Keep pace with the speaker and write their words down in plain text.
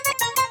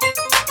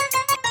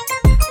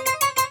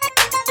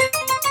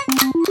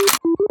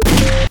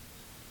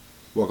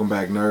Welcome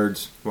back,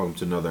 nerds. Welcome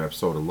to another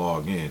episode of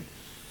Log In.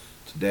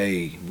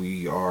 Today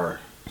we are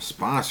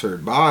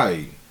sponsored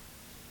by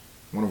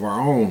one of our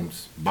own,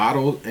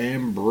 Bottled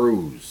and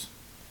Brews.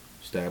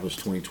 Established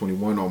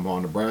 2021,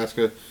 Omaha,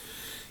 Nebraska.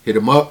 Hit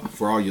them up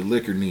for all your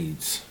liquor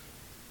needs.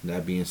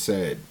 That being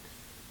said,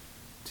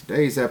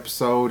 today's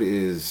episode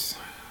is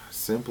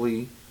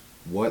simply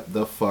what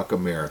the fuck,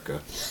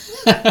 America.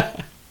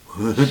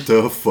 What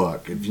the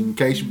fuck? In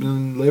case you've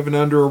been living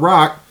under a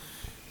rock,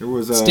 there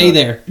was a... Stay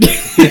there.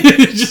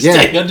 Just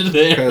stay under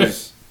there.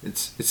 Because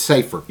it's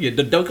safer. Yeah,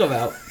 don't come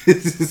out.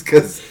 It's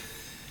because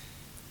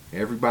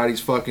everybody's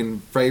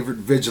fucking favorite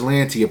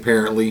vigilante,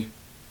 apparently,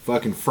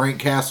 fucking Frank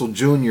Castle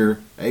Jr.,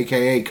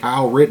 a.k.a.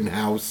 Kyle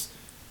Rittenhouse,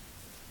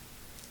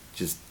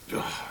 just...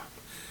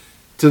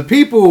 To the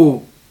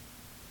people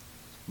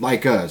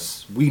like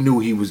us, we knew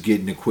he was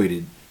getting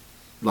acquitted,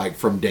 like,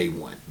 from day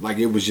one. Like,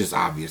 it was just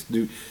obvious.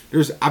 Dude,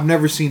 I've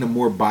never seen a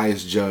more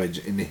biased judge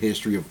in the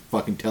history of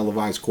fucking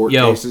televised court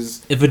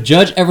cases. If a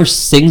judge ever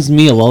sings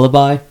me a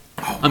lullaby,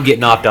 I'm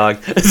getting off,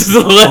 dog. Just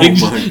go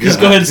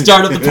ahead and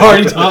start up the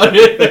party, dog.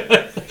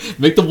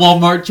 Make the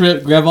Walmart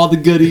trip, grab all the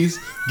goodies,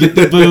 get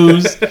the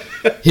booze,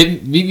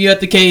 meet me at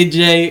the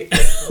K&J.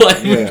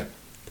 Yeah.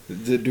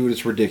 Dude,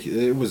 it's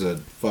ridiculous. It was a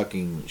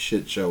fucking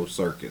shit show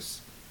circus.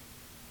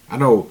 I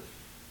know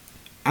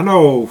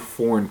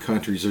foreign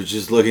countries are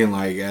just looking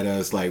like at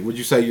us like, would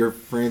you say your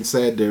friend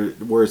said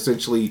we're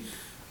essentially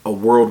a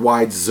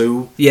worldwide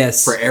zoo?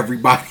 Yes. For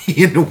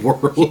everybody in the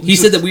world. He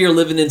said that we are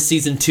living in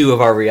season 2 of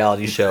our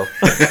reality show.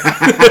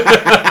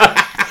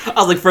 I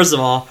was like, first of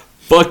all,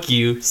 fuck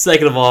you.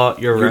 Second of all,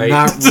 you're right. You're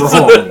not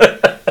wrong.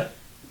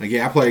 Like,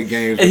 yeah, I play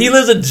games. And he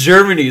lives in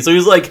Germany, so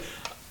he's like,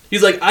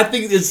 I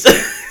think it's...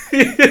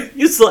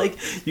 He's like,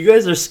 you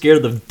guys are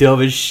scared of the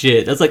dumbest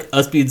shit. That's like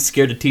us being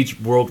scared to teach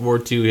World War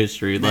II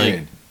history. Like,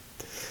 man.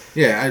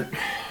 Yeah,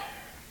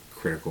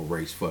 critical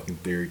race fucking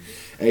theory,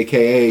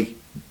 aka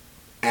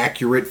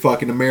accurate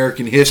fucking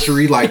American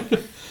history, like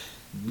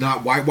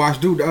not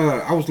whitewashed. Dude,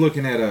 I was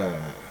looking at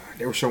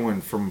they were showing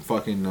from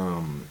fucking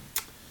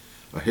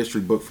a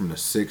history book from the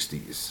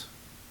 60s.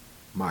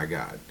 My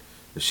God,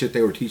 the shit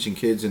they were teaching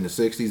kids in the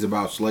 60s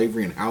about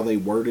slavery and how they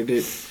worded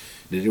it.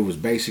 That it was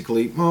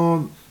basically,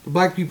 the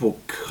black people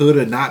could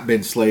have not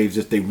been slaves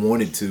if they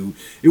wanted to.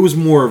 It was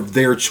more of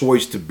their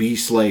choice to be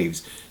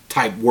slaves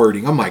type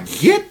wording. I'm like,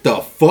 get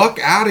the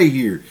fuck out of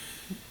here.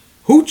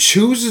 Who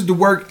chooses to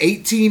work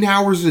 18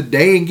 hours a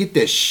day and get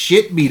the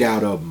shit beat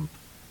out of them?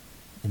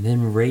 And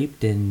then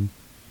raped and...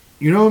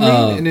 You know what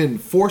I mean? And then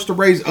forced to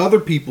raise other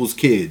people's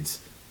kids.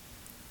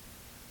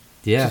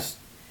 Yeah.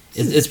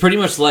 It's pretty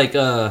much like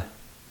how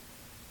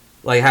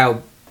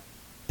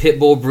pit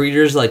bull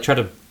breeders like try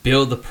to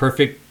build the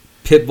perfect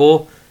pit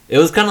bull. It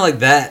was kind of like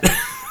that.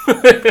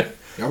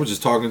 I was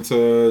just talking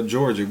to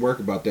George at work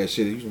about that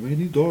shit. He was like, man,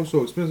 these dogs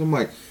so expensive. I'm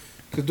like,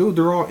 because, dude,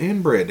 they're all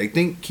inbred. They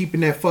think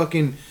keeping that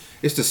fucking...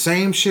 It's the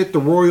same shit the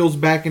Royals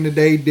back in the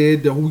day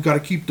did. We got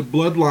to keep the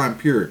bloodline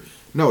pure.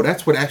 No,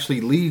 that's what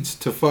actually leads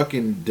to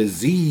fucking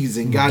disease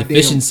and goddamn...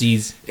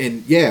 deficiencies.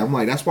 And, yeah, I'm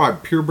like, that's why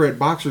purebred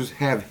boxers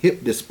have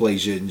hip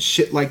dysplasia and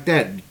shit like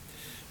that.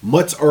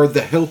 Mutts are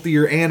the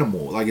healthier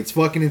animal. Like, it's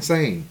fucking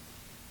insane.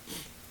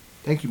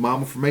 Thank you,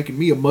 Mama, for making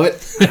me a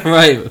mutt.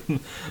 Right.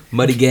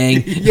 Muddy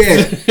Gang.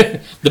 Yeah.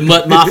 The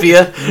Mutt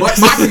Mafia. Mutt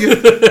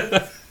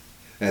Mafia.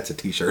 That's a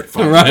t-shirt.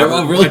 Right.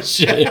 Oh, really?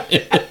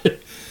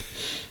 Shit.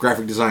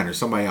 Graphic designer.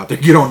 Somebody out there,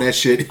 get on that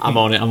shit. I'm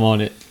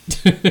on it.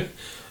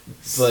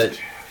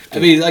 But, I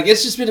mean, like,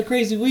 it's just been a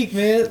crazy week,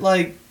 man.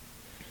 Like,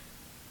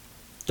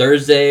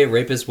 Thursday,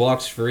 rapist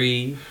walks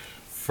free.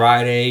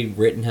 Friday,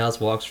 Rittenhouse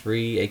walks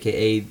free,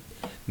 a.k.a.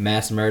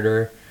 mass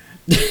murderer.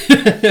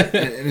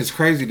 And it's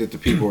crazy that the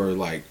people are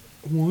like,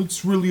 well,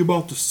 it's really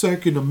about the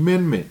Second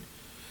Amendment.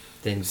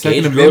 Then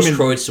Gage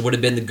Grosskreutz would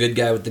have been the good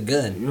guy with the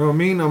gun. You know what I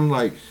mean? I'm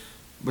like,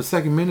 but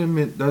Second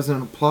Amendment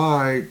doesn't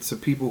apply to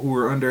people who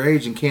are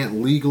underage and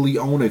can't legally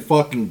own a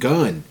fucking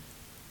gun.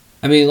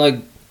 I mean, like,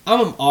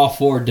 I'm all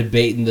for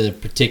debating the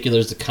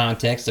particulars, the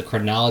context, the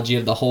chronology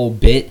of the whole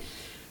bit,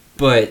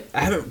 but I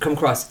haven't come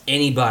across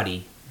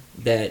anybody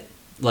that,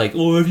 like,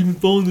 oh, have you been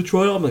following the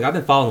trial? I'm like, I've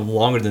been following them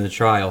longer than the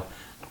trial.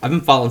 I've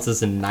been following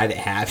since the night it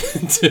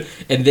happened.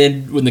 And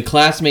then when the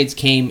classmates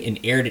came and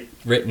aired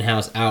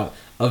Rittenhouse out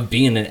of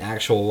being an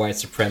actual white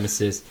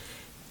supremacist,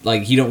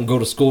 like, he don't go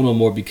to school no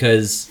more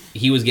because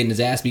he was getting his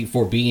ass beat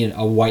for being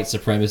a white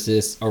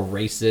supremacist, a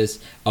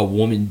racist, a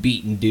woman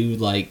beating dude.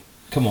 Like,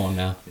 come on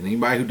now. And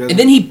anybody who doesn't... And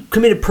then he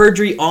committed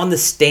perjury on the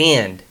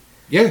stand.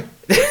 Yeah.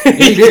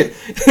 He did.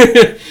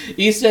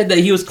 He said that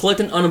he was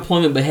collecting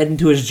unemployment but heading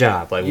to his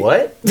job. Like,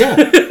 what?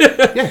 Yeah.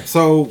 Yeah,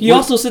 so... He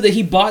also said that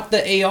he bought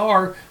the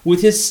AR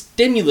with his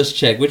stimulus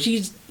check, which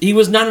he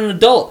was not an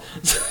adult.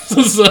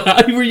 So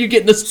how were you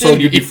getting the stimulus?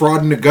 So you're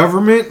defrauding the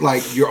government?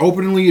 Like, you're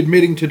openly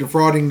admitting to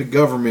defrauding the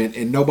government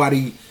and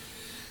nobody...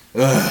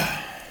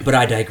 But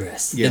I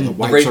digress. Yeah, the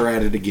whites are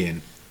at it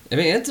again. I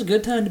mean, it's a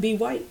good time to be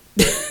white.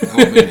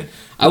 Oh, man.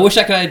 I wish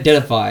I could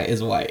identify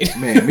as white.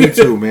 Man, me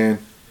too, man.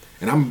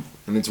 And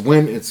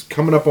it's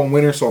coming up on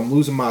winter, so I'm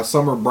losing my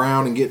summer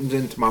brown and getting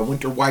into my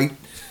winter white.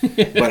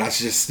 but I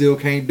just still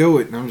can't do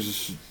it. And I'm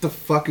just, what the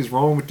fuck is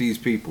wrong with these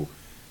people?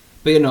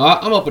 But, you know,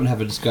 I'm open to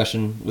have a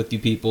discussion with you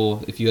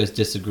people if you guys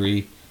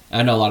disagree.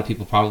 I know a lot of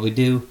people probably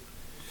do.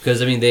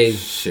 Because, I mean,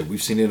 Shit,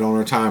 we've seen it on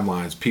our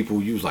timelines.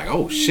 People use like,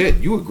 oh, shit,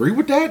 you agree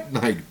with that?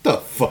 Like, the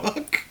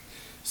fuck?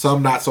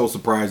 Some not so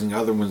surprising.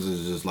 Other ones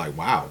is just like,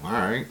 wow, all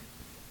right.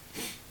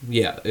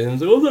 Yeah. And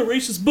it's like, oh, that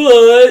racist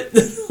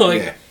butt.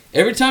 Like, yeah.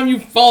 Every time you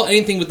follow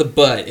anything with the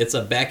butt, it's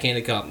a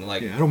backhanded compliment.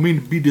 Like, yeah, I don't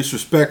mean to be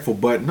disrespectful,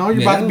 but no,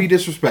 you're about to be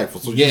disrespectful,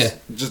 so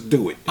just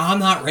do it. I'm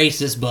not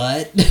racist,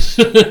 but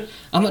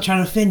I'm not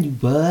trying to offend you,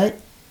 but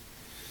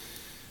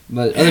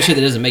other shit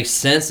that doesn't make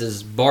sense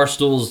is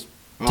Barstool's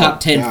top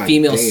 10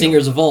 female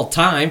singers of all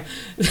time.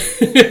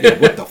 Yeah,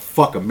 what the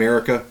fuck,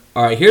 America?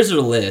 All right, here's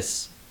her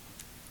list.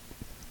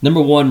 Number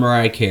 1,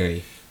 Mariah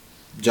Carey.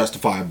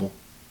 Justifiable.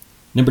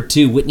 Number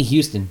 2, Whitney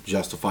Houston.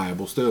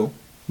 Justifiable still.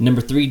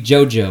 Number 3,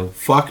 JoJo.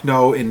 Fuck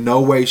no, in no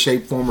way,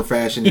 shape, form, or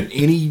fashion in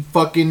any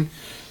fucking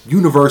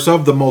universe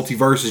of the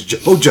multiverse is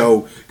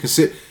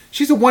JoJo.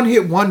 She's a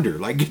one-hit wonder.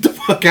 Like, get the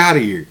fuck out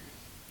of here.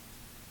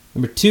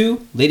 Number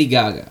 2, Lady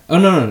Gaga. Oh,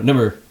 no.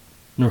 Number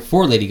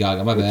 4, Lady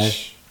Gaga. My bad.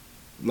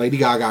 Lady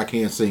Gaga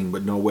can't sing,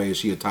 but no way is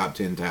she a top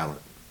 10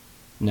 talent.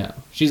 No.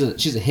 She's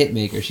a hit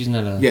maker. She's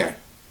not a... Yeah.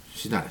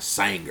 She's not a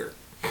singer.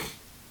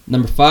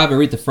 Number 5,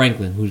 Aretha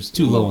Franklin, who's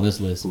too low on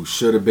this list. Who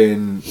should have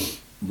been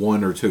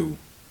 1 or 2.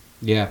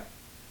 Yeah.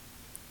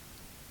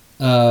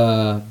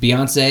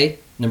 Beyonce,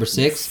 number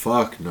 6.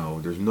 Fuck no.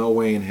 There's no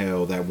way in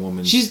hell that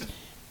woman...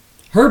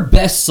 Her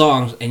best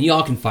songs, and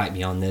y'all can fight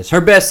me on this,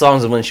 her best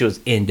songs is when she was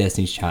in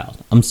Destiny's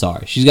Child. I'm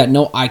sorry. She's got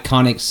no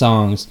iconic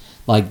songs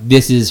like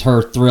this is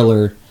her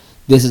Thriller,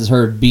 this is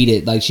her Beat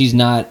It. Like, she's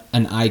not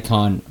an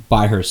icon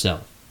by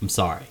herself. I'm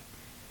sorry.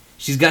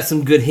 She's got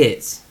some good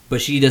hits, but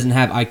she doesn't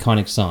have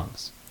iconic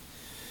songs.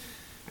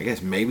 I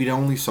guess maybe the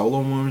only solo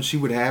woman she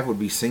would have would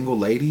be Single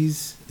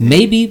Ladies.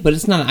 Maybe, but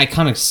it's not an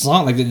iconic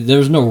song. Like,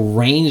 there's no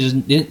range.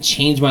 It didn't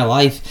change my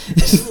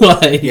life.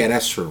 Like, yeah,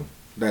 that's true.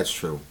 That's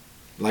true.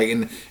 Like,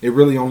 and it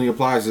really only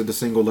applies to the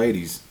Single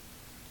Ladies.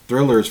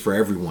 Thriller is for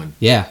everyone.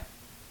 Yeah.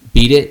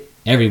 Beat It,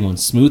 everyone.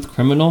 Smooth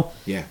Criminal.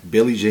 Yeah.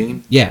 Billie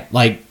Jean. Yeah,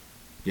 like...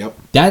 Yep.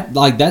 That,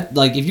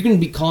 if you're going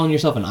to be calling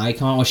yourself an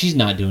icon, well, she's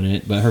not doing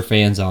it, but her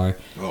fans are.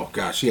 Oh,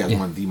 gosh, she has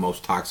one of the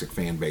most toxic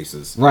fan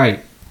bases.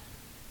 Right.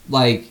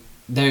 Like,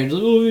 they're,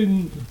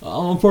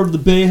 I'm part of the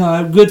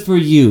Bayhive, good for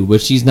you,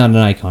 but she's not an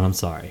icon, I'm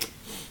sorry.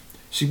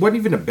 She wasn't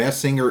even the best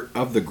singer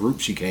of the group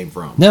she came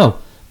from. No,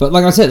 but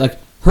like I said, like,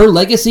 her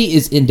legacy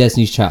is in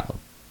Destiny's Child.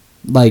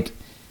 Like,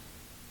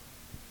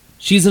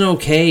 she's an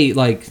okay,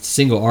 like,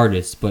 single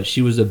artist, but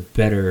she was a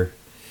better...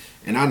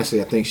 And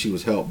honestly, I think she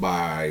was helped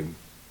by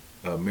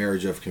a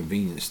marriage of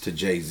convenience to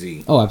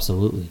Jay-Z. Oh,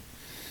 absolutely.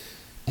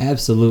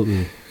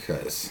 Absolutely.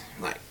 Because,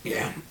 like,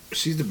 yeah,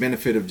 she's the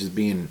benefit of just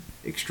being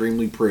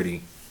extremely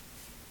pretty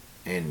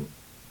and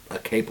a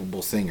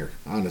capable singer,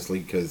 honestly,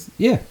 because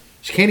yeah,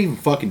 she can't even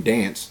fucking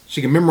dance.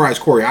 She can memorize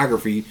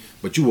choreography,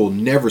 but you will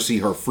never see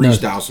her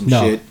freestyle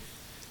shit.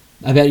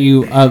 I bet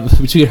you,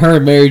 between her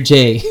and Mary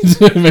J,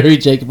 Mary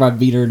J could probably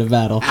beat her in a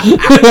battle.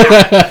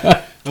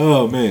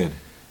 Oh, man.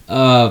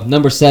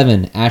 Number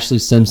 7, Ashley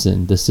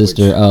Simpson, the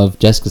sister of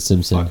Jessica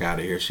Simpson. Fuck out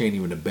of here. She ain't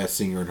even the best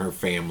singer in her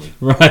family.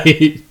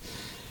 Right.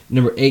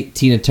 Number 8,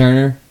 Tina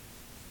Turner.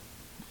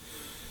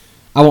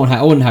 I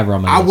wouldn't have her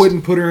on my list. I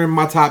wouldn't put her in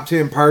my top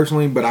 10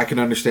 personally, but I can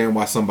understand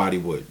why somebody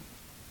would.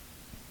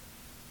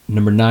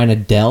 Number 9,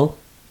 Adele,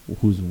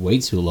 who's way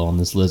too low on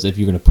this list if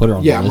you're going to put her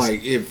on the list. Yeah,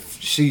 like, if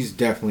she's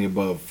definitely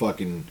above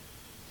fucking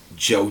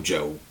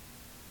JoJo.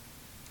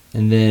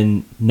 And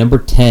then number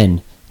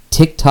 10,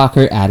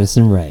 TikToker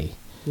Addison Rae.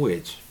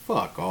 Which,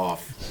 fuck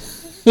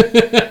off.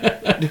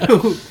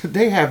 Dude,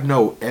 they have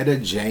no Etta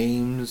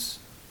James,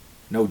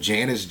 no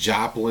Janis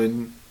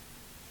Joplin,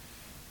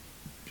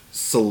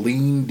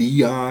 Celine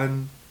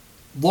Dion.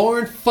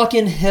 Lauryn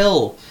fucking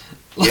Hill.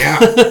 Yeah.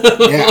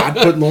 Yeah, I'd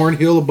put Lauryn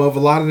Hill above a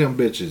lot of them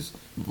bitches.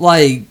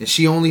 Like... And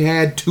she only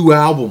had 2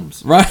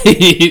 albums.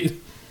 Right.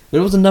 But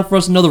it was enough for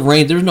us to know the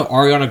range. There's no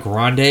Ariana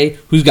Grande,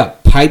 who's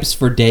got pipes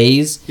for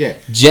days. Yeah.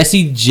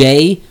 Jessie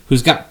J,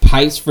 who's got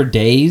pipes for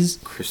days.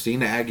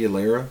 Christina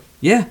Aguilera.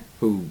 Yeah.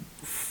 Who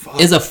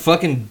is a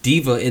fucking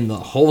diva in the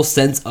whole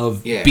sense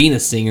of being a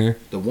singer.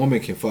 The woman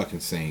can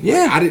fucking sing.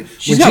 Yeah. Like,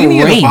 when got Genie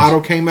in range. the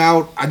Bottle came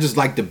out, I just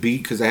liked the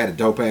beat because I had a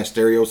dope-ass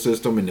stereo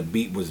system and the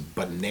beat was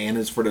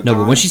bananas for the time. No,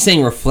 but when she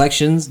sang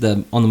Reflections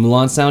on the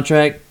Mulan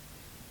soundtrack,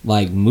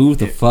 like, move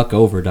the fuck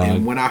over, dog.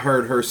 And when I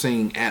heard her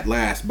sing At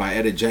Last by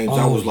Etta James,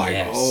 I was like,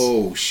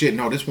 oh, shit,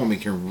 no, this woman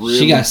can really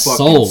she got fucking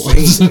soul.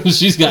 sing.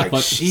 She's got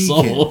like, she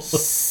soul. Can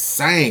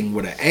sing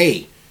with an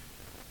A.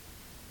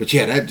 But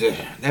yeah,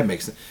 that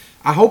makes sense.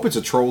 I hope it's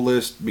a troll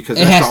list because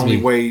that's the only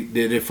way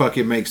that it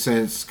fucking makes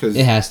sense. Cause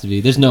it has to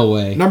be. There's no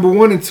way. Number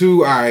 1 and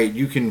 2, all right,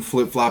 you can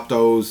flip-flop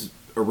those.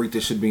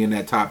 Aretha should be in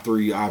that top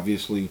 3,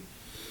 obviously.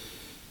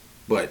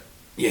 But,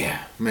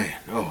 yeah, man,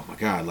 oh my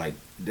God, like,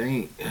 they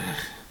ain't...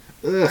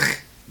 Ugh.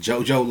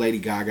 JoJo, Lady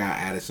Gaga,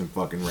 Addison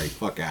fucking Rae.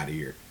 Fuck out of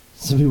here.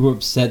 Some people were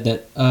upset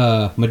that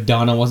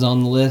Madonna wasn't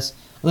on the list.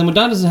 Like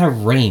Madonna doesn't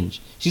have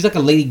range. She's like a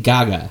Lady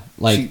Gaga.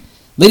 Like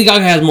Lady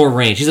Gaga has more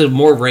range. She's a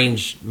more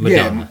range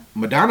Madonna. Yeah,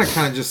 Madonna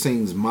kind of just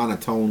sings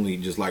monotonely,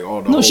 just like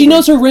all the. No, she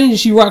knows her range.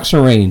 She rocks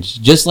her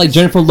range, just like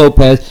Jennifer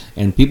Lopez.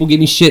 And people give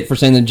me shit for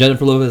saying that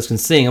Jennifer Lopez can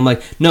sing. I'm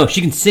like, no,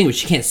 she can sing, but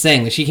she can't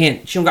sing. Like she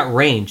don't got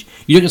range.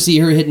 You're not gonna see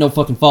her hit no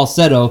fucking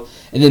falsetto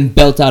and then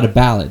belt out a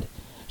ballad.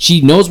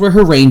 She knows where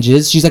her range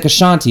is. She's like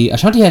Ashanti.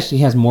 Ashanti actually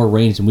has more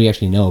range than we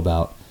actually know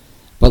about.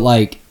 But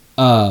like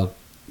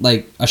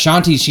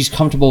Ashanti, she's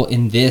comfortable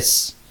in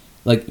this,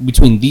 like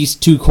between these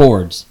two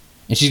chords,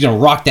 and she's gonna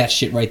rock that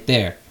shit right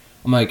there.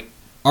 I'm like,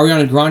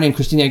 Ariana Grande and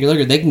Christina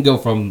Aguilera, they can go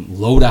from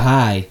low to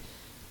high,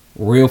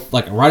 real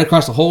like right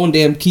across the whole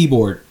damn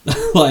keyboard,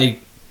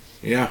 like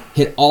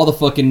hit all the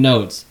fucking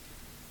notes.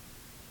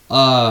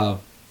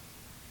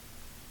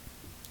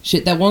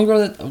 Shit, that one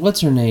girl what's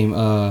her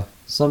name?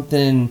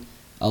 Something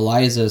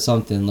Eliza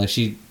something like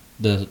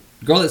the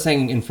girl that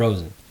sang in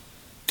Frozen.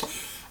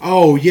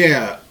 Oh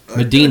yeah.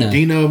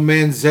 Medina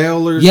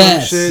Menzel or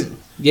some shit.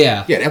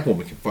 Yeah. Yeah, that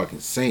woman can fucking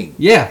sing.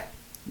 Yeah.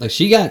 Like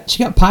she got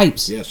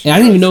pipes. Yes, and I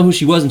didn't even know who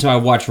she was until I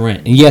watched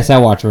Rent. And yes, I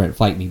watched Rent.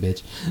 Fight me,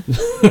 bitch.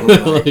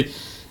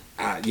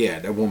 Yeah,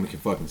 that woman can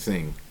fucking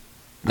sing.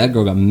 That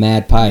girl got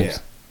mad pipes.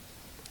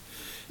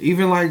 Yeah.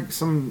 Even like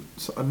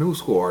a new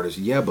school artist,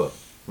 Yeba.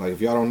 Like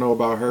if y'all don't know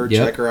about her,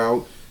 check her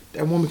out.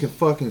 That woman can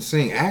fucking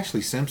sing.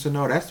 Ashley Simpson,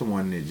 though, that's the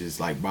one that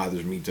just like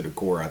bothers me to the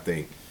core, I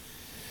think.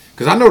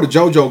 Because I know the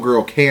JoJo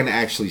girl can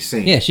actually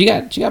sing. Yeah, she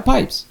got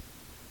pipes.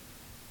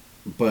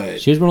 But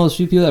she was one of those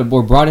few people that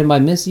were brought in by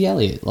Missy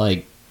Elliott.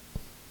 Like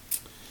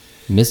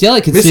Missy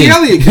Elliott can sing. Missy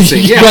Elliott can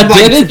sing. Yeah, I'm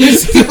like,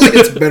 Missy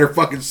Elliott's a better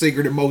fucking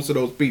singer than most of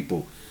those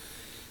people.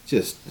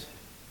 Just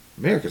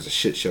America's a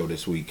shit show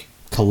this week.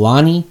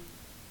 Kalani.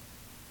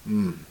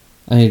 I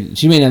mean,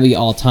 she may not be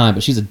all time,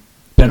 but she's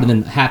better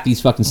than half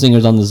these fucking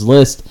singers on this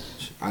list.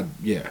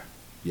 Yeah,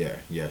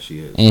 she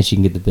is. And she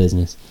can get the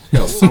business.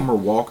 Hell, Summer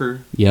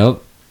Walker.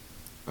 Yep.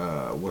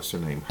 What's her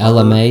name?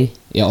 Ella May.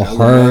 Yo,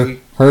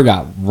 her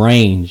got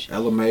range.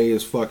 Ella May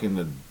is fucking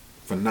a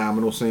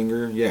phenomenal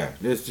singer. Yeah,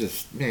 it's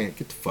just, man,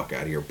 get the fuck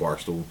out of here,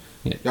 Barstool.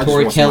 Yeah. Y'all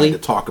Tori just want Kelly somebody to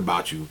talk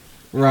about you.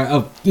 Right.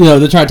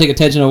 They're trying to take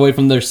attention away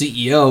from their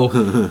CEO.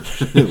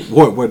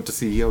 What did the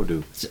CEO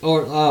do?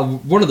 Or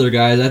one of their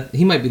guys.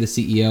 He might be the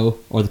CEO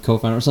or the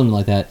co-founder or something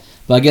like that.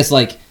 But I guess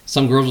like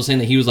some girls were saying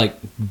that he was like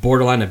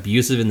borderline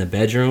abusive in the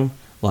bedroom.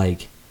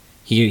 Like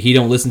he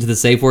don't listen to the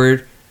safe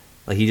word.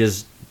 Like he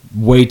just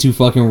way too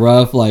fucking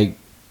rough. Like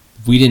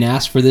we didn't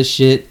ask for this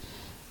shit.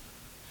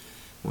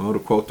 Well, to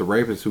quote the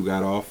rapist who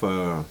got off,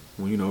 well,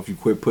 if you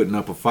quit putting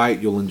up a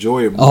fight, you'll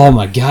enjoy it more. Oh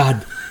my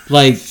god!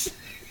 Like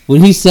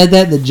when he said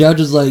that, the judge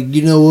was like,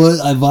 "You know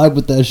what? I vibe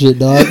with that shit,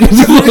 dog."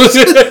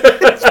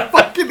 It's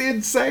fucking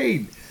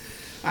insane.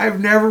 I've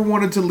never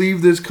wanted to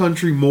leave this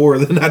country more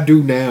than I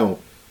do now.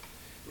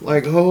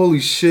 Like,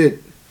 holy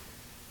shit.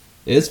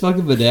 It's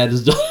fucking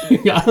bananas, dog.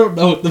 I don't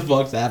know what the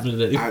fuck's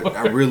happening anymore.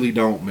 I really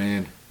don't,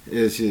 man.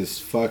 It's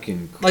just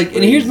fucking crazy. Like,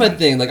 and here's my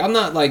thing. Like, I'm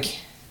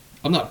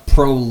not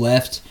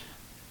pro-left.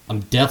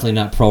 I'm definitely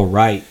not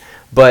pro-right.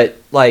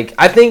 But, like,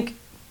 I think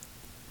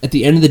at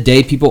the end of the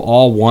day, people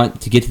all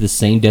want to get to the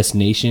same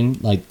destination.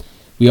 Like,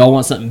 we all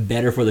want something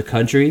better for the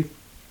country.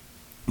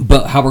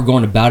 But how we're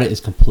going about it is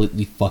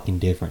completely fucking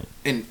different.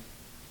 And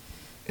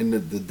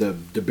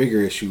the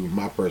bigger issue, in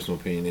my personal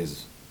opinion,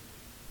 is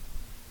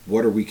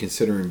what are we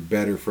considering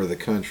better for the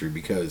country?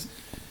 Because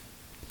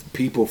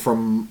people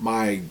from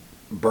my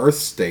birth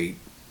state,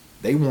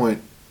 they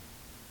don't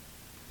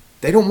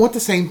want the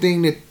same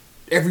thing that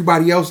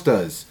everybody else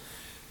does.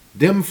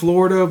 Them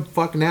Florida,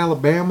 fucking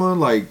Alabama,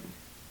 like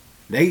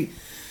I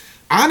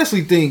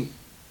honestly think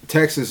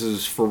Texas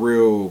is for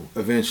real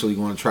eventually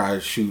going to try to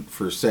shoot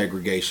for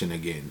segregation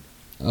again.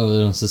 Oh, they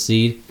don't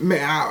secede? Man,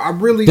 I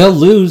really... They'll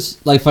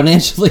lose, like,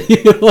 financially.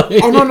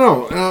 Like, oh,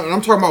 no.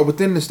 I'm talking about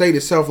within the state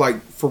itself,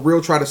 like, for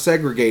real try to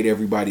segregate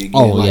everybody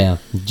again. Oh, like, yeah.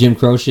 Jim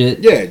Crow shit?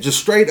 Yeah, just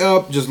straight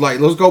up, just like,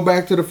 let's go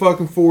back to the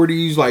fucking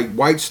 40s. Like,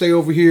 whites stay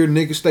over here,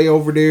 niggas stay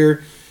over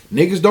there.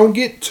 Niggas don't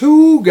get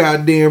too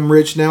goddamn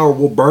rich now or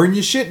we'll burn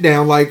your shit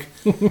down like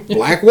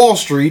Black Wall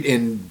Street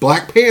and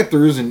Black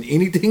Panthers and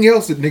anything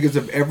else that niggas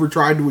have ever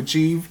tried to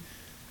achieve.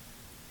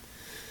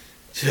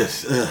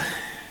 Just,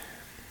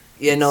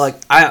 Yeah, no,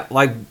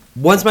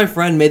 once my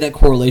friend made that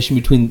correlation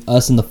between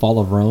us and the fall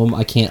of Rome,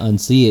 I can't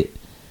unsee it.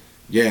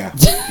 Yeah.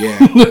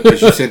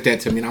 Because you sent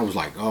that to me and I was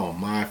like, oh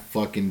my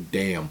fucking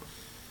damn.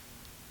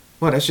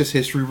 Well, that's just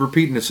history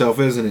repeating itself,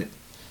 isn't it?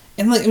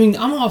 And, like, I mean,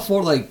 I'm all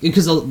for, like,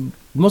 because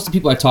most of the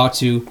people I talk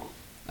to,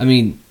 I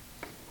mean,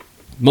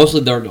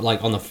 mostly they're,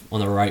 like, on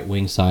the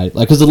right-wing side.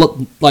 Like, because,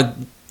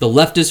 the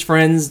leftist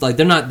friends, like,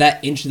 they're not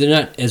that interested,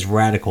 they're not as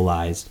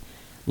radicalized.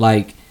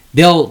 Like,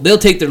 they'll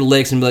take their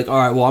licks and be like, all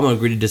right, well, I'm going to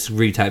agree to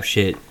disagree type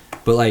shit.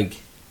 But,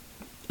 like,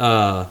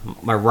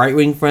 my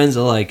right-wing friends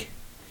are like,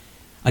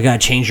 I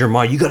got to change your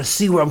mind. You got to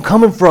see where I'm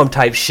coming from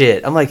type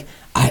shit. I'm like,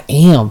 I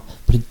am,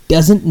 but it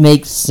doesn't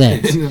make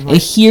sense. And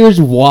here's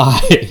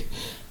why.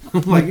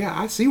 I'm like, yeah,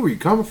 I see where you're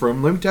coming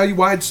from. Let me tell you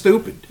why it's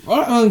stupid.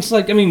 It's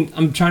like, I mean,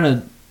 I'm trying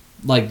to,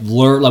 like,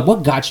 learn, like,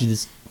 what got you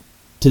this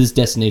to this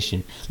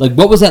destination? Like,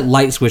 what was that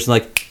light switch?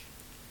 Like,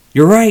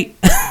 you're right.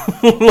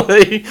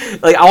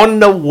 like I want to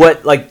know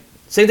what, like,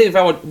 same thing if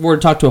I were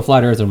to talk to a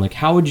flat earther. I'm like,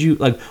 how would you,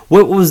 like,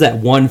 what was that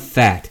one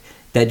fact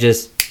that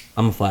just,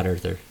 I'm a flat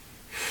earther?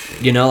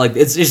 You know, like,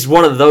 it's just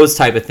one of those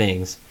type of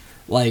things.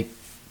 Like,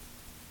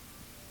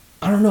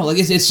 I don't know. Like,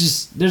 it's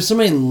just, there's so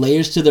many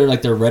layers to their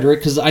rhetoric,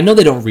 because I know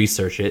they don't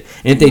research it.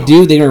 And if they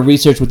do, they're going to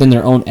research within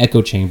their own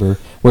echo chamber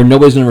where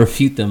nobody's going to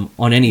refute them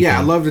on anything. Yeah,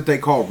 I love that they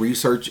call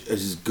research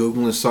as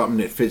Googling something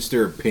that fits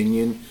their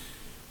opinion.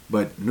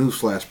 But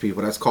newsflash,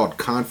 people, that's called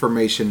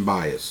confirmation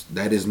bias.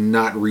 That is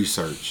not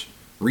research.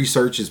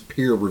 Research is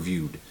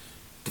peer-reviewed. Get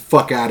the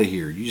fuck out of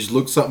here. You just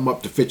look something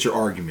up to fit your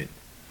argument.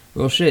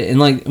 Well, shit. And,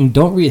 like,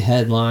 don't read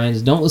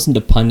headlines. Don't listen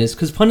to pundits,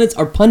 because pundits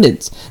are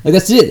pundits. Like,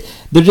 that's it.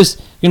 They're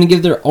just going to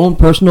give their own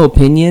personal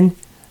opinion.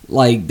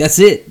 Like, that's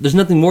it. There's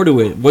nothing more to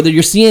it. Whether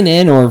you're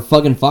CNN or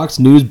fucking Fox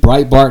News,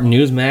 Breitbart,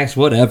 Newsmax,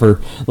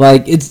 whatever.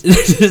 Like,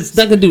 it's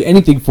not going to do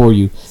anything for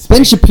you.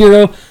 Ben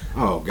Shapiro...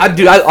 Oh, God.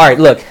 All right,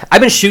 look.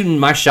 I've been shooting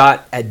my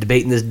shot at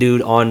debating this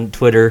dude on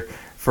Twitter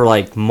for,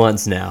 like,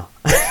 months now.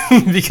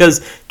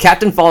 Because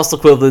Captain False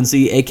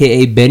Equivalency,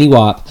 a.k.a. Benny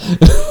Wap.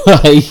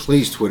 Like,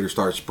 please, Twitter,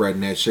 start spreading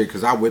that shit,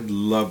 because I would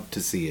love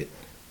to see it.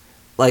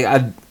 Like,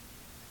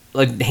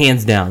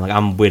 hands down, like,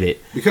 I'm with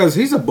it. Because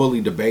he's a bully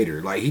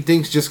debater. Like, he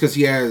thinks just because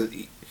he has...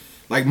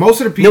 Like,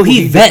 most of the people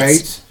he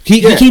debates...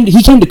 He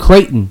came to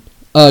Creighton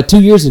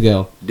 2 years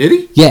ago. Did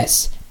he?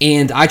 Yes.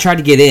 And I tried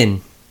to get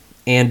in.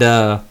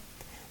 And,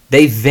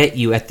 they vet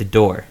you at the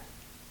door.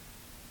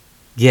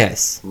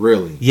 Yes.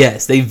 Really?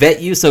 Yes, they vet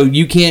you so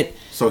you can't...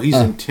 So he's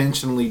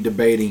intentionally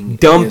debating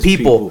dumb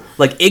people.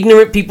 Like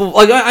ignorant people.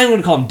 Like I'm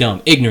going to call them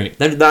dumb. Ignorant.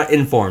 They're not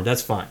informed.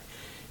 That's fine.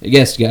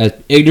 Yes, guys.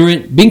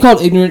 Ignorant. Being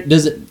called ignorant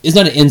is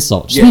not an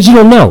insult. It just means you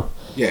don't know.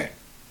 Yeah.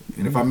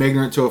 And if I'm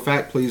ignorant to a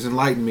fact, please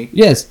enlighten me.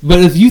 Yes, but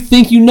if you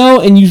think you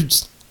know and you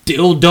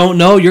still don't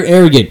know, you're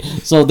arrogant.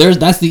 So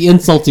that's the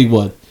insulting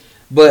one.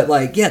 But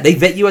like, yeah, they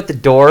vet you at the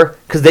door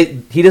because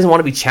he doesn't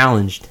want to be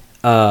challenged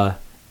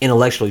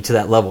intellectually to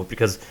that level,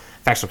 because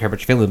facts don't care about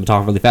your family. I've been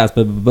talking really fast,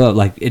 but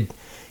like it.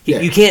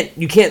 You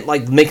can't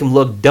like make him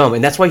look dumb,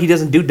 and that's why he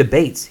doesn't do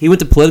debates. He went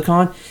to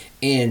Politicon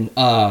and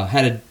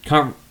had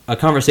a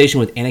conversation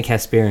with Anna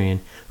Kasparian,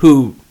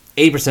 who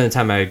 80% of the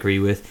time I agree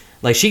with.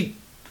 Like she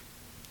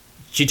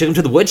took him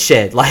to the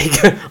woodshed, like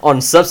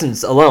on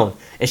substance alone,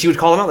 and she would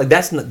call him out like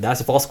that's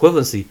a false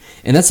equivalency,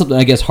 and that's something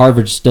I guess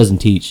Harvard just doesn't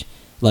teach.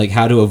 Like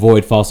how to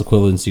avoid false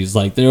equivalencies.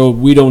 Like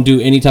we don't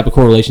do any type of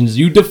correlations.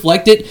 You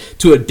deflect it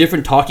to a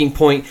different talking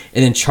point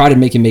and then try to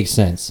make it make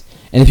sense.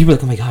 And then people are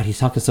like, oh my God, he's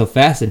talking so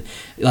fast. And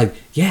like,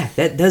 yeah,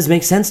 that does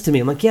make sense to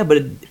me. I'm like, yeah,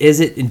 but is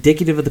it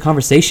indicative of the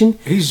conversation?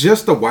 He's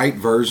just the white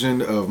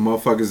version of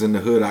motherfuckers in the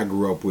hood I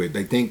grew up with.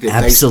 They think that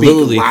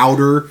Absolutely. They speak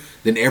louder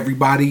than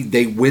everybody.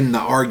 They win the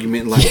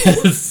argument. Like,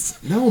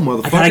 yes. No,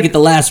 motherfucker. I gotta get the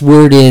last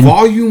word in.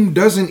 Volume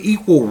doesn't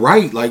equal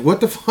right. Like, what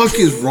the fuck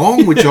is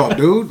wrong with y'all,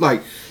 dude?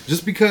 Like,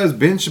 just because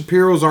Ben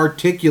Shapiro's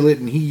articulate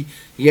and he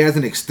has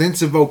an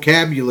extensive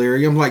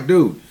vocabulary, I'm like,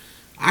 dude,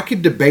 I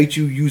could debate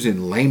you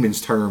using layman's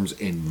terms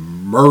and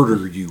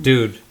murder you,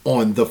 dude,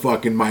 on the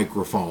fucking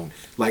microphone.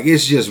 Like,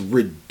 it's just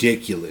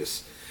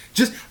ridiculous.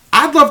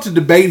 I'd love to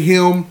debate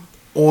him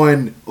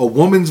on a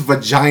woman's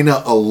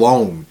vagina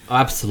alone.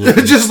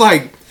 Absolutely. Just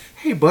like,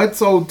 hey, bud,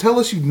 so tell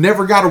us you've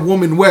never got a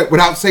woman wet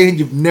without saying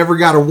you've never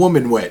got a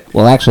woman wet.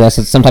 Well, actually,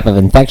 that's some type of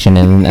infection,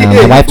 and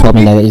my wife told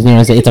me that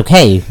it's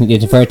okay for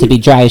it to be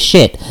dry as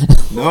shit.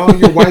 No,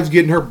 your wife's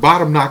getting her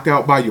bottom knocked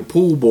out by your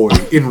pool boy,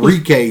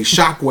 Enrique,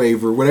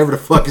 Shockwave, or whatever the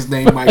fuck his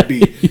name might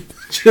be.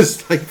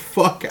 Just like,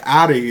 fuck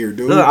out of here,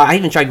 dude. No, I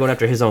even tried going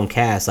after his own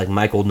cast, like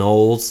Michael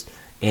Knowles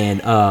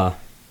and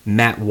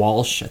Matt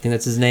Walsh. I think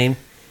that's his name.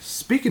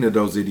 Speaking of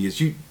those idiots,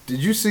 did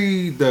you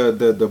see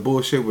the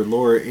bullshit with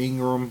Laura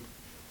Ingraham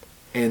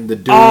and the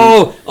dude?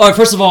 Oh, all right,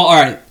 first of all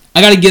right,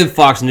 I gotta give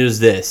Fox News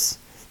this.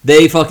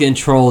 They fucking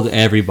trolled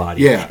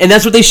everybody. Yeah. And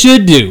that's what they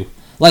should do.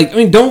 Like, I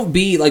mean,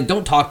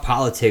 don't talk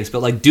politics,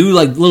 but like do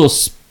like little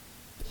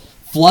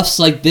fluffs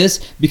like this,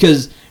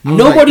 because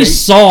nobody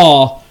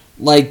saw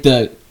like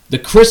the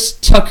Chris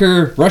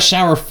Tucker Rush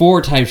Hour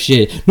 4 type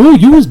shit. No,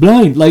 you was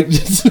blind. Like,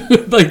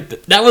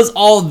 like that was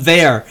all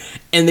there,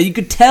 and then you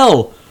could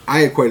tell.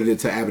 I equated it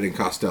to Abbott and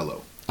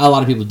Costello. A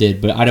lot of people did,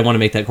 but I didn't want to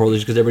make that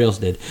correlation because everybody else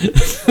did.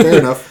 Fair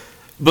enough.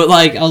 But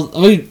like,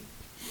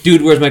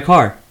 dude, where's my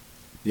car?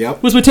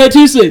 Yep. What's my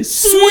tattoo say?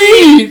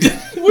 Sweet.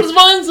 What does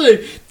mine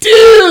say?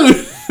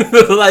 Dude.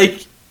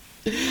 Like,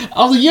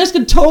 I was like, you guys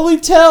can totally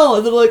tell.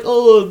 And they're like,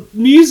 oh,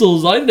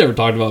 measles. I never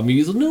talked about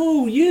measles.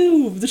 No,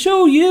 you. The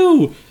show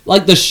you.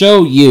 Like, the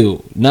show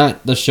you.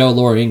 Not the show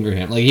Laura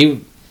Ingraham. Like,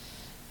 he...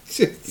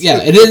 Yeah,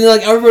 and then,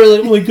 like, everybody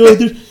like, oh, my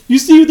God. You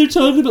see what they're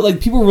talking about?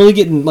 Like, people are really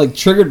getting, like,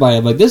 triggered by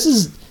it. Like, this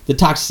is the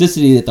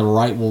toxicity that the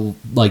right will,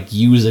 like,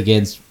 use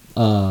against...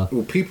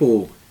 Well,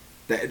 people...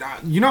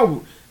 That, you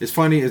know, it's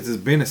funny. There's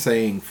been a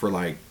saying for,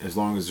 like, as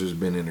long as there's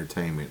been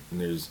entertainment. And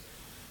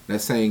that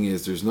saying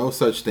is there's no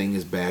such thing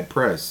as bad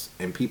press,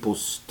 and people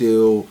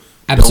still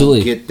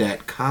don't get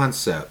that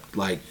concept.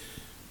 Like,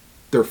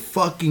 they're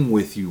fucking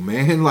with you,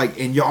 man. Like,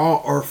 and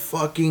y'all are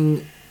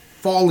fucking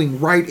falling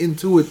right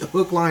into it, the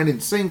hook, line,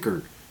 and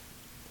sinker.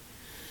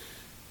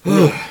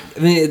 I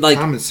mean, like,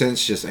 common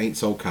sense just ain't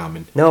so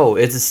common. No,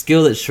 it's a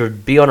skill that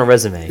should be on a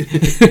resume.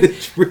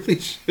 It really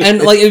should.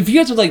 And like, if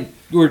you guys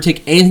were to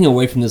take anything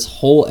away from this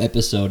whole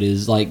episode,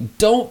 is like,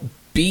 don't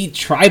be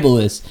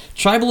tribalist.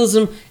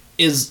 Tribalism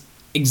is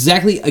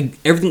exactly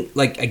everything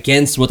like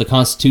against what the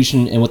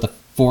Constitution and what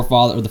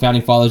the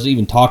founding fathers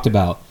even talked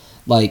about.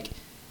 Like,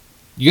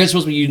 you guys are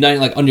supposed to be united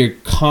like under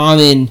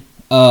common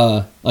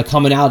like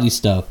commonality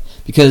stuff,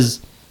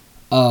 because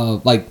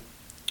like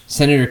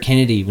Senator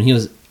Kennedy, when he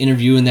was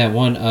interviewing that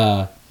one,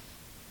 I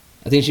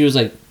think she was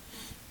like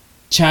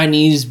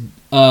Chinese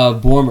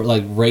born but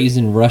like raised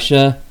in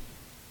Russia,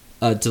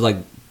 to like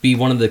be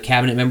one of the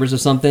cabinet members or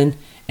something,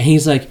 and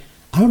he's like,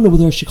 I don't know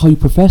whether I should call you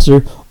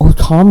professor or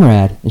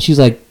comrade, and she's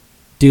like,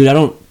 dude, I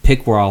don't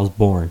pick where I was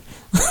born.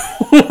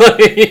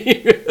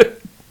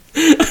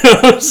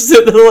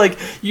 Like,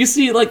 you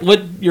see, like,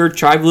 what your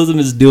tribalism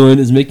is doing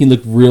is making you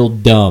look real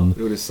dumb.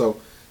 Dude, it's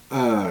so.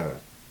 I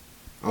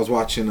was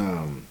watching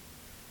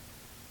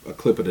a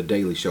clip of The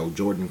Daily Show.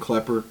 Jordan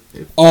Klepper.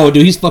 Oh,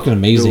 dude, he's fucking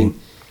amazing.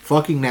 Dude,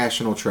 fucking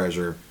national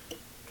treasure.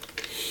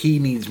 He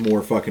needs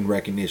more fucking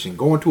recognition.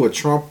 Going to a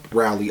Trump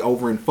rally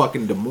over in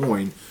fucking Des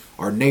Moines,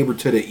 our neighbor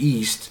to the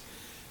east.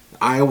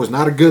 Iowa's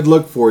not a good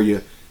look for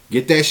you.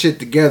 Get that shit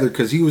together,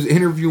 because he was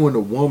interviewing a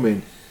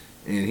woman.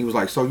 And he was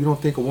like, so you don't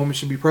think a woman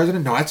should be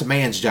president? No, that's a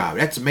man's job.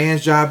 That's a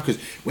man's job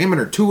because women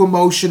are too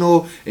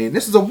emotional. And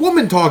this is a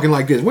woman talking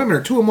like this. Women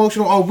are too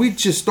emotional. Oh, we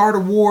just start a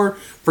war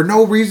for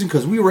no reason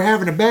because we were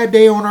having a bad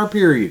day on our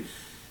period.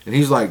 And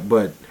he's like,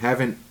 but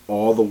haven't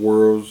all the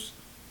wars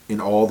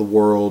in all the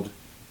world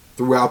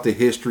throughout the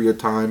history of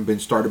time been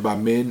started by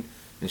men?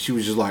 And she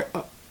was just like,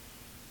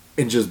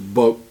 and just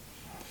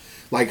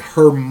like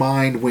her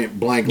mind went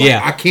blank. Like,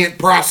 yeah. I can't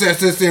process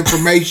this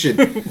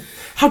information.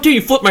 How dare you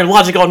flip my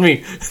logic on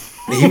me?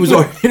 And he was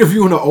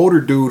interviewing an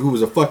older dude who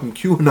was a fucking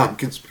QAnon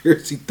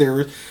conspiracy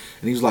theorist.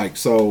 And he's like,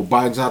 so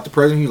Biden's not the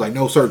president? He's like,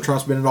 no, sir,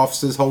 Trump's been in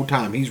office this whole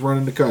time. He's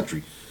running the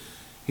country.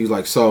 He's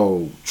like,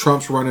 so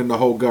Trump's running the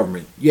whole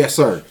government? Yes,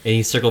 sir. And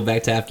he circled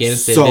back to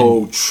Afghanistan.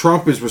 So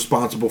Trump is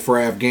responsible for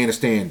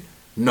Afghanistan?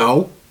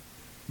 No.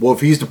 Well,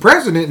 if he's the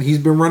president and he's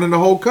been running the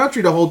whole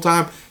country the whole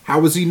time,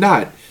 how is he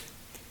not?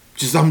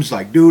 I'm just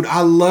like, dude,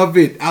 I love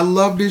it. I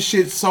love this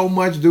shit so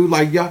much, dude.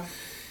 Like, y'all.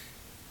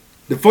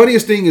 The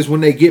funniest thing is when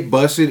they get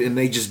busted and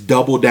they just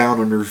double down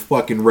on their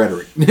fucking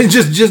rhetoric.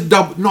 just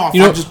double. No,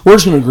 we're just going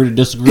to agree to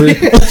disagree.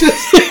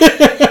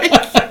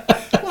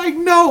 Like,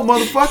 no,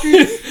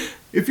 motherfucker.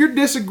 If you're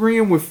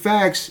disagreeing with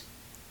facts,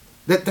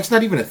 that's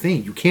not even a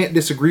thing. You can't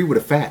disagree with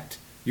a fact.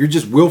 You're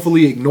just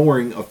willfully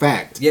ignoring a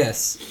fact.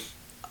 Yes.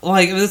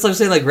 Like, that's like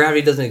saying, like,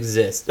 gravity doesn't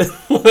exist.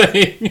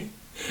 Like,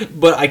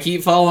 but I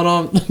keep falling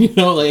on,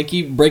 like, I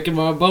keep breaking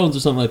my bones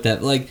or something like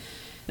that. Like,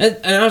 and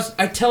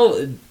I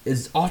tell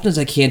as often as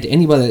I can to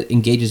anybody that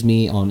engages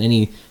me on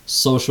any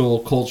social,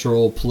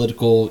 cultural,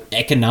 political,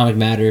 economic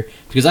matter,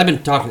 because I've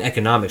been talking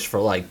economics for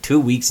like 2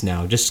 weeks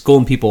now, just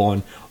schooling people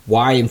on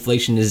why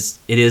inflation is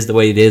the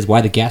way it is, why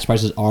the gas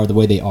prices are the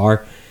way they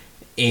are,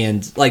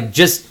 and like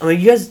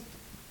you guys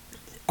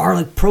are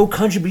like pro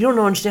country, but you don't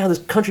understand how this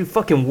country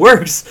fucking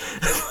works.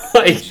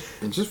 Like,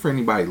 and just for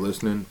anybody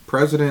listening,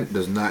 president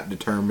does not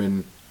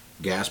determine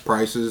gas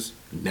prices.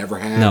 Never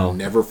have, no.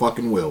 Never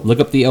fucking will.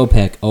 Look up the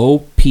OPEC,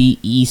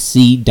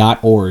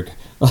 OPEC.org.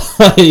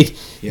 Like,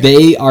 yeah.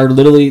 They are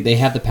literally, they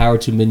have the power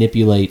to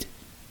manipulate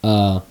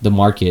the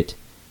market.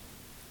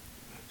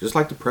 Just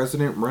like the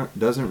president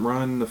doesn't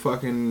run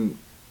the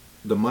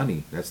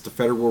money. That's the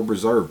Federal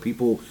Reserve.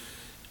 People.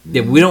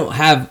 Yeah, we don't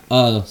have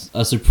a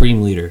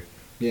supreme leader.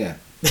 Yeah.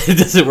 It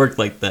doesn't work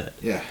like that.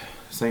 Yeah,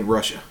 this ain't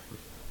Russia.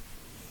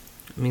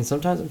 I mean,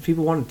 sometimes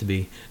people want it to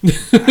be.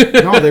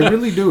 No, they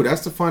really do.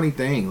 That's the funny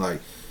thing.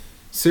 Like,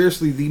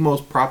 seriously, the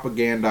most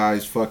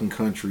propagandized fucking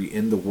country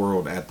in the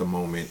world at the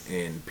moment,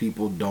 and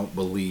people don't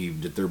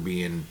believe that they're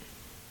being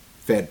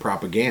fed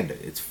propaganda.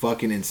 It's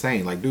fucking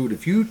insane. Like, dude,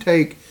 if you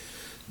take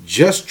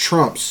just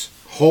Trump's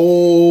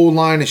whole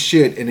line of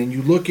shit, and then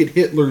you look at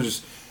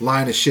Hitler's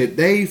line of shit,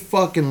 they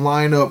fucking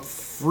line up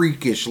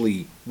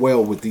freakishly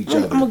well with each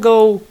other. I'm gonna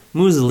go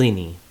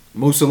Mussolini.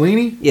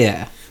 Mussolini?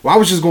 Yeah. Well, I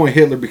was just going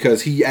Hitler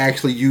because he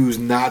actually used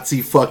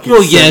Nazi fucking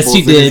symbols. Yes,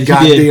 he did.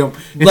 Goddamn,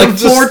 like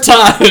 4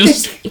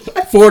 times.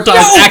 4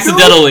 times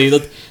accidentally. No.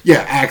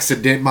 Yeah,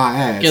 accident my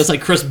ass. Yeah, it's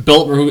like Chris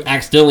Beltmer who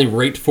accidentally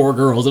raped 4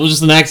 girls. It was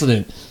just an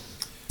accident.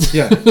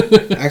 Yeah,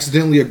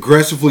 accidentally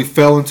aggressively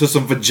fell into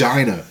some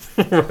vagina.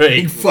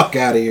 Right. Fuck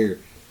out of here.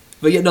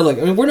 But yeah, no, like,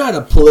 I mean, we're not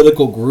a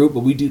political group,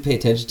 but we do pay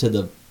attention to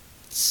the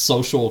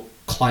social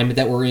climate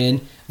that we're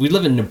in. We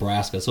live in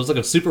Nebraska, so it's like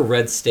a super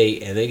red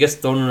state, and it gets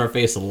thrown in our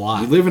face a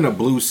lot. We live in a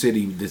blue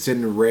city that's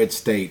in a red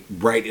state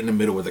right in the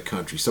middle of the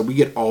country, so we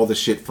get all the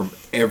shit from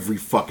every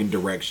fucking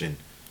direction.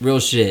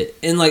 Real shit.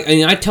 And, like, I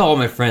mean, I tell all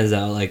my friends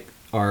that, like,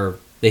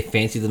 they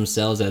fancy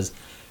themselves as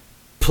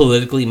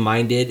politically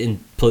minded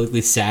and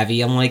politically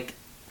savvy. I'm like,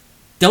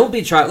 don't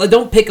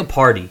pick a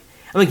party.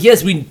 I'm like,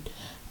 yes,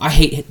 I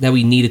hate that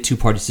we need a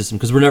two-party system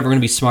because we're never going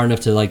to be smart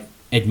enough to like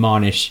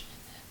admonish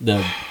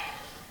the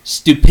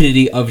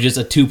stupidity of just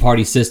a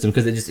two-party system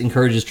because it just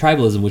encourages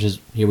tribalism, which is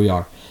here we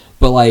are.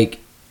 But like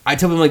I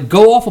tell them, like,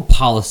 go off of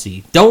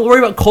policy. Don't worry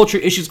about culture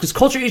issues because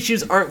culture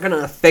issues aren't going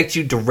to affect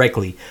you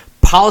directly.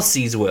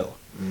 Policies will,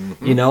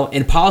 you know,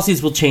 and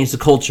policies will change the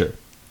culture.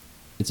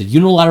 It's a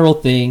unilateral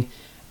thing,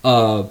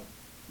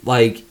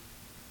 like,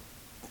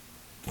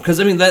 because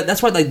I mean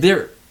that's why like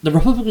the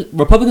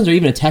Republicans are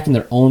even attacking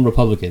their own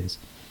Republicans.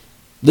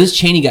 Liz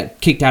Cheney got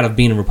kicked out of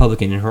being a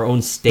Republican in her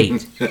own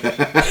state.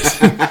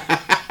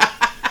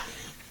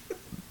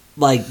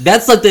 Like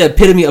that's like the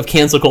epitome of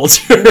cancel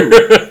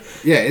culture.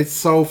 Yeah, it's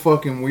so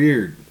fucking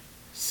weird,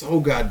 so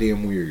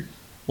goddamn weird.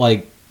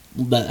 Like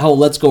that whole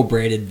 "Let's Go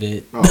Brandon"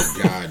 bit. Oh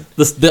God,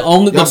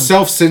 y'all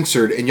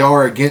self-censored and y'all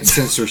are against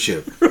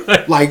censorship.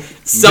 Right. Like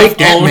make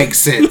that make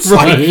sense.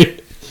 Right.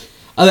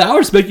 Like, I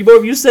respect you more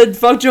if you said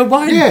 "fuck Joe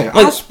Biden." Yeah, like,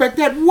 I respect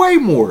that way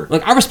more.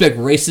 Like I respect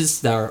racists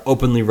that are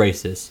openly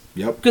racist.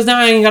 Yep. Because now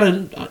I ain't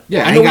gotta.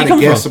 I ain't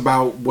gotta guess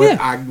about what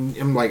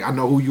I'm like. I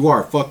know who you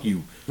are. Fuck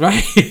you.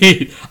 Right.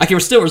 I can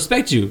still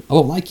respect you. I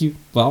won't like you,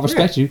 but I'll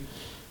respect you.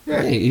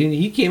 Yeah. Hey,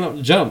 he came up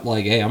to jump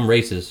like, "Hey, I'm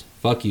racist.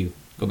 Fuck you.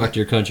 Go back to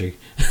your country."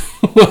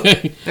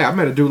 Yeah, I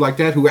met a dude like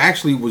that who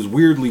actually was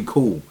weirdly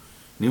cool. And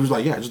he was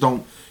like, "Yeah, I just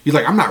don't." He's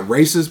like, "I'm not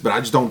racist, but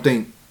I just don't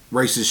think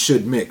races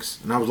should mix."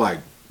 And I was like,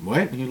 "What?"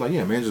 And he was like,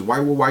 "Yeah, man, just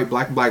white with white,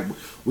 black and black.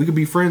 We could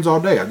be friends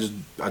all day. I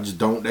just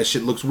don't. That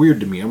shit looks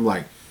weird to me." I'm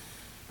like,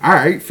 "All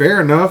right,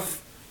 fair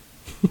enough."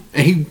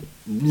 And he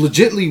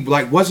legitly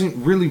like wasn't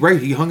really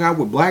racist. He hung out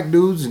with black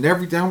dudes and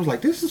everything. I was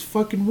like, "This is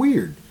fucking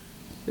weird.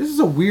 This is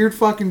a weird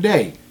fucking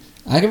day."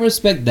 I can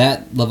respect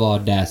that level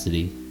of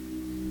audacity.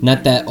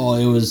 Not that, oh,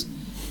 it was,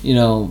 you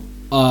know,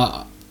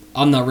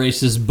 I'm not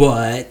racist,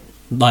 but,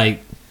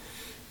 like,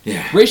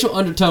 yeah, racial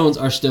undertones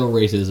are still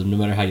racism, no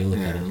matter how you look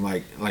at it.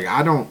 Like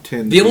I don't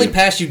tend. The only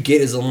pass you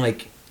get is on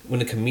like when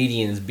a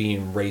comedian is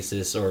being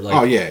racist or like.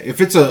 Oh yeah,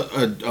 if it's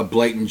a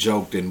blatant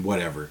joke, then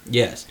whatever.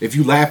 Yes. If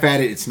you laugh at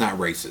it, it's not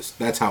racist.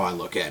 That's how I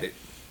look at it.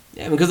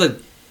 Yeah, because like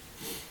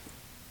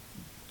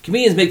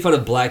comedians make fun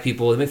of black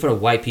people, they make fun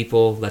of white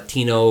people,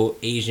 Latino,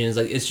 Asians.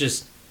 Like it's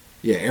just.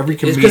 Yeah, every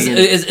comedian.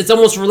 It's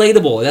almost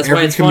relatable. That's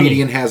why it's funny. Every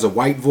comedian has a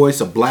white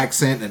voice, a black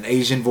accent, an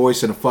Asian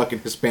voice, and a fucking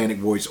Hispanic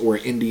voice or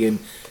an Indian.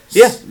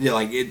 Yeah,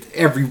 like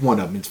every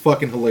one of them. It's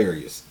fucking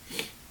hilarious.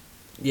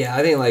 Yeah,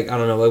 I think like I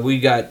don't know, like we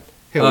got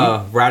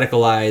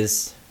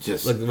radicalized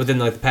just like within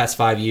like the past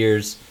 5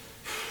 years.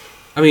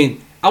 I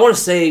mean, I want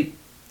to say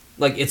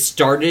like it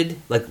started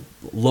like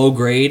low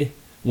grade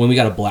when we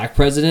got a black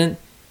president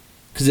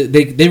because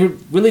they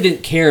really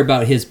didn't care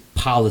about his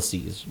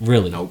policies.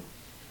 Really, nope.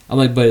 I'm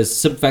like, but it's the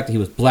simple fact that he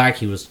was black,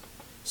 he was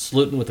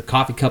saluting with a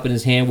coffee cup in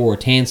his hand, wore a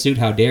tan suit.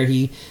 How dare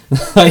he?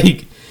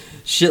 Like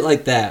shit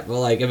like that. But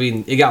like, I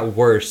mean, it got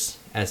worse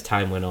as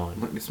time went on.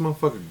 This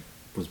motherfucker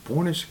was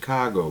born in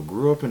Chicago,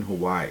 grew up in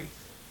Hawaii.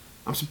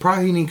 I'm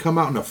surprised he didn't come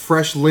out in a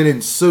fresh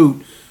linen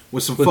suit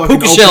with some fucking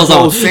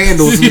open-toed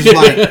sandals and just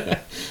like,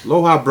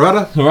 aloha,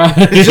 brother.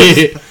 Right.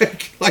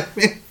 Just like,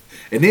 man.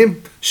 And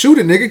then shoot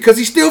a nigga because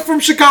he's still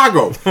from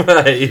Chicago.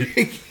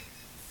 Right.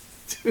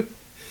 Dude.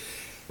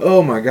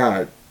 Oh my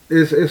God.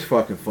 It's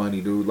fucking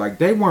funny, dude. Like,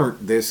 they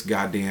weren't this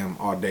goddamn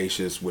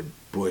audacious with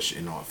Bush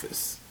in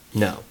office.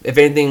 No. If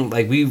anything,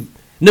 like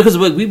because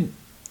we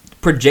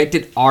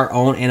projected our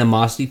own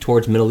animosity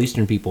towards Middle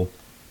Eastern people.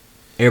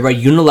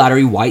 Everybody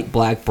unilaterally, white,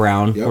 black,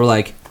 brown. Yep. We're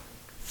like,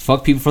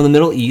 fuck people from the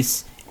Middle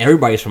East.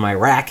 Everybody's from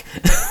Iraq.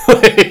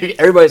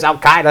 Everybody's Al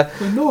Qaeda.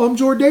 Like, no, I'm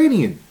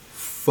Jordanian.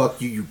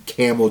 Fuck you, you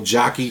camel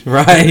jockey.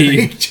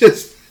 Right.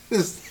 just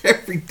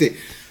everything.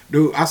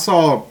 Dude, I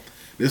saw...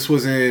 This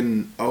was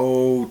in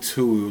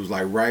 2002. It was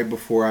like right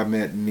before I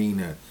met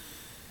Nina.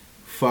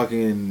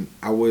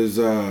 I was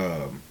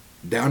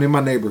down in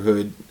my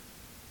neighborhood,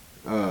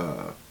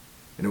 and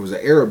there was an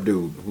Arab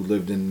dude who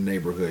lived in the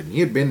neighborhood. And he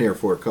had been there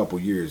for a couple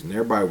years, and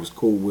everybody was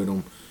cool with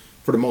him.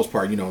 For the most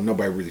part, you know,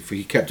 nobody really...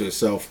 He kept to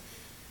himself.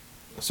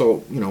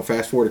 So, you know,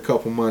 fast forward a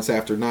couple months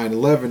after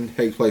 9/11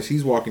 takes place,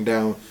 he's walking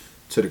down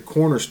to the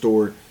corner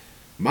store.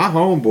 My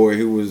homeboy,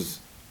 who was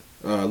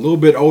a little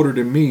bit older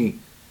than me,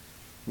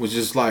 was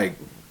just like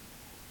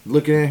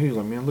looking at him. He was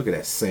like, "Man, look at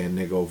that sand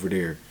nigga over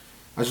there."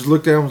 I just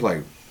looked at him. I was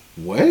like,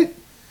 "What?"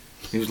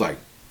 He was like,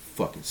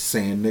 "Fucking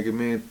sand nigga,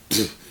 man.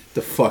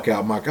 The fuck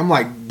out, Mike." I'm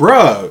like,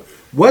 "Bruh,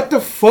 what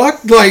the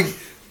fuck? Like,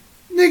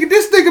 nigga,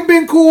 this nigga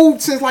been cool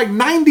since like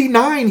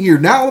 '99 here.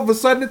 Now all of a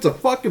sudden it's a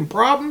fucking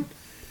problem."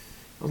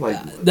 I was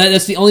like,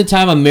 that's the only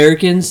time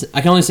Americans,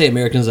 I can only say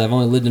Americans, I've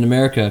only lived in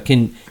America,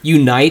 can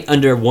unite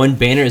under one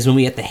banner is when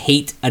we have to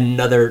hate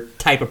another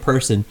type of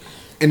person.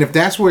 And if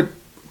that's what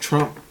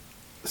Trump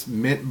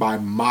meant by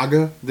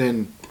MAGA,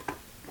 then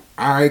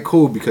all right,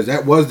 cool, because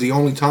that was the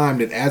only time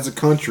that as a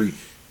country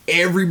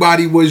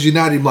everybody was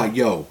united. Like,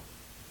 yo,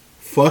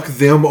 fuck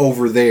them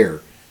over there.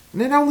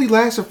 And it only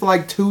lasted for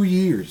like 2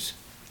 years.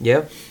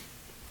 Yep.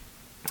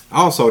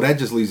 Also, that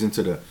just leads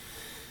into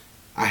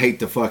I hate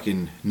the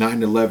fucking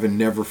 9/11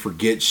 never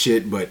forget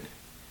shit, but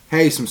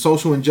hey, some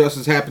social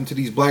injustice happened to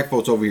these black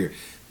folks over here.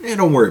 Man,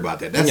 don't worry about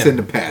that. That's in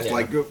the past. Yeah.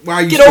 Like, why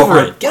are you Get still over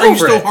it. Get why are you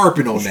over still it.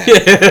 harping on that?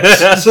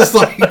 It's just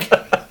like,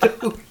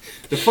 dude,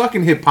 the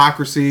fucking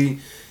hypocrisy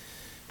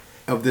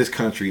of this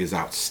country is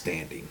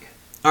outstanding.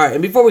 All right,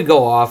 and before we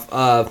go off,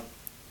 I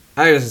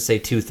gotta say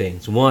two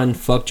things. One,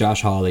 fuck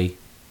Josh Hawley,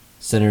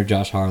 Senator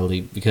Josh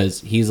Hawley,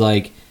 because he's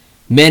like,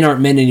 men aren't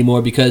men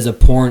anymore because of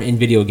porn and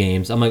video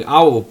games. I'm like,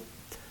 I will.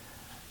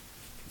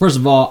 First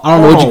of all, I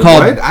don't know what you call.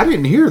 What? I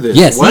didn't hear this.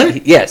 Yes,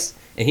 What? yes,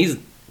 and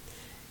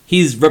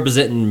he's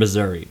representing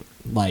Missouri,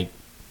 like,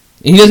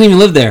 and he doesn't even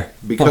live there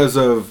Because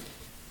of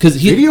because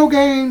video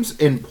games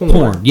and porn.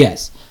 porn.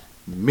 Yes,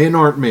 Men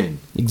aren't men.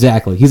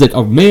 exactly. He's like,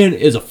 a man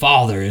is a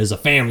father, is a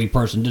family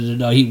person. Da, da,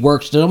 da. He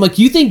works. I'm like,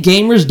 you think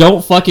gamers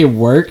don't fucking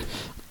work?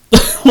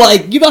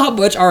 Like, you know how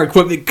much our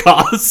equipment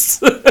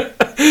costs?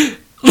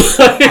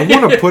 I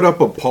want to put up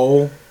a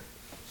poll.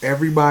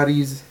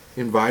 Everybody's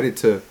invited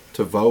to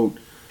vote.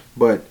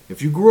 But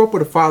if you grew up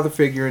with a father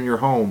figure in your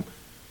home,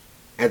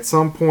 at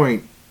some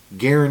point,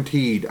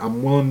 guaranteed,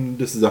 I'm willing,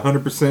 this is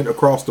 100%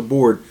 across the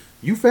board,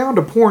 you found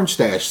a porn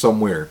stash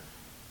somewhere.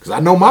 Because I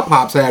know my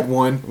pops had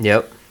one.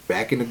 Yep.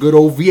 Back in the good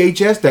old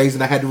VHS days,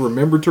 and I had to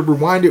remember to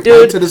rewind it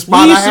Dude, right to the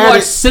spot we I used to had watch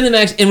it.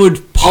 Cinemax and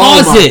would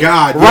pause Oh my it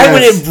God, right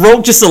when yes. it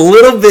broke just a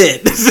little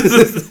bit.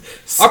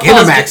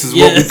 Skinemax is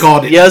what we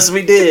called it. Yes,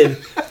 we did.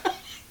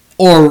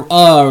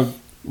 Or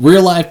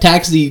Real Life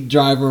Taxi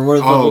Driver.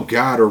 Oh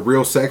God, or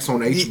Real Sex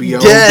on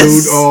HBO,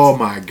 Yes. dude. Oh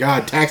my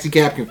God, Taxi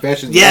Cab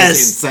Confessions. Yes. That's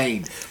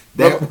insane.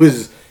 That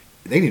was.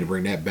 They need to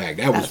bring that back.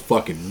 That was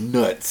fucking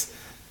nuts.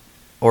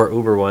 Or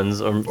Uber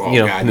ones. Or, Oh you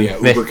know, God, yeah,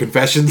 Uber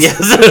Confessions.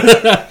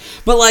 Yes.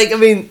 But like, I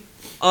mean,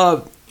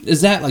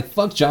 is that like,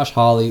 fuck Josh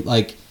Hawley?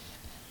 Like,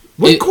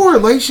 What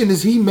correlation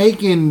is he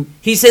making?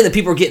 he's saying that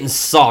people are getting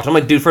soft. I'm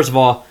like, dude, first of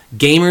all,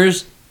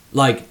 gamers,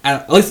 like,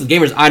 at least the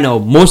gamers I know,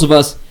 most of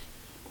us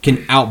can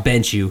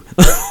outbench you.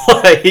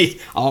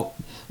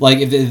 Like,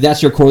 if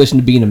that's your correlation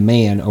to being a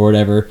man or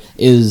whatever,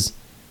 is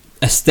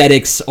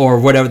aesthetics or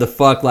whatever the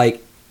fuck,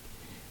 like,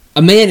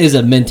 a man is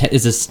a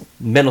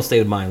mental state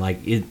of mind. Like,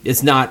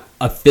 it's not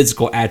a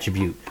physical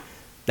attribute.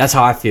 That's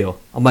how I feel.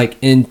 I'm like,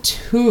 and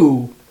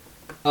two,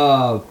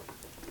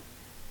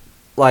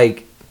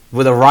 like,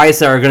 with the riots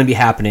that are going to be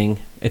happening,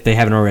 if they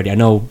haven't already, I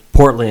know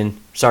Portland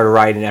started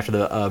rioting after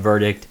the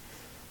verdict.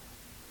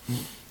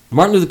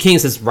 Martin Luther King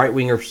says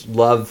right-wingers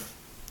love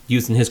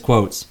using his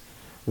quotes.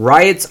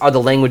 Riots are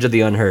the language of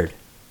the unheard.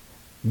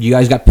 You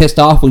guys got pissed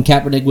off when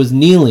Kaepernick was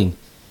kneeling.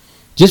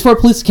 Just for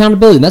police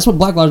accountability. And that's what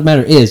Black Lives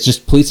Matter is,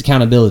 just police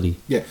accountability.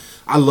 Yeah,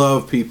 I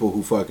love people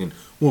who fucking.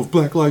 Well, if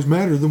Black Lives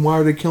Matter, then why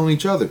are they killing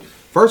each other?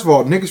 First of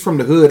all, niggas from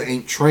the hood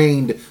ain't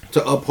trained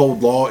to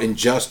uphold law and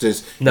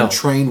justice. No. And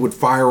trained with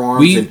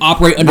firearms. We and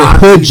operate under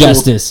non-lethal- hood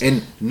justice.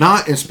 and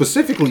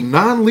specifically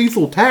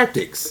non-lethal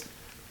tactics.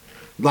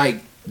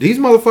 Like, these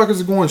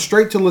motherfuckers are going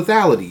straight to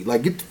lethality.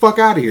 Like, get the fuck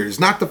out of here. It's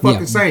not the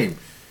fucking same.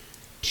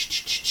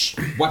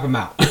 Wipe them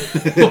out.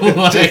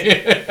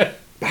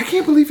 I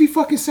can't believe he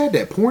fucking said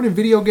that. Porn and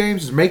video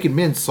games is making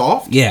men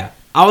soft. Yeah.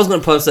 I was going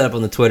to post that up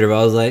on the Twitter, but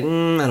I was like, I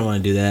don't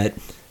want to do that.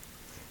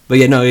 But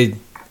yeah, no,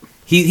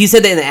 he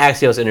said that in the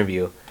Axios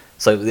interview.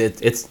 So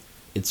it's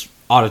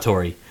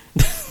auditory.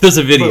 There's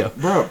a video.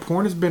 Bro,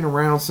 porn has been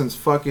around since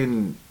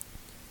fucking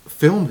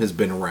film has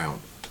been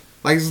around.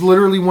 Like, it's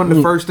literally one of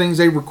the first things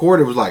they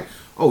recorded was like,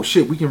 oh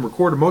shit, we can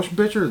record a motion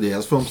picture? Yeah,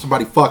 let's film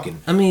somebody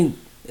fucking. I mean,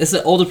 it's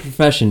an older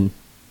profession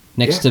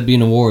next to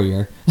being a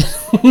warrior.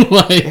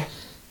 Like,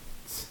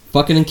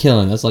 fucking and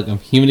killing. That's like a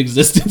human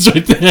existence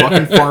right there.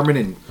 Fucking farming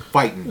and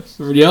fighting.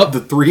 Yep. The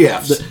 3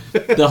 F's.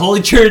 The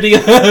holy trinity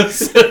of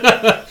F's.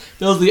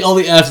 Those are the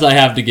only F's I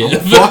have to give. I'm a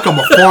fuck, I'm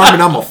a farm,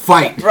 and I'm a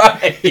fight.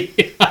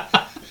 Right.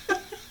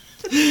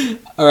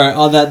 All right,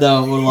 on that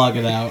note, we'll log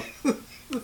it out.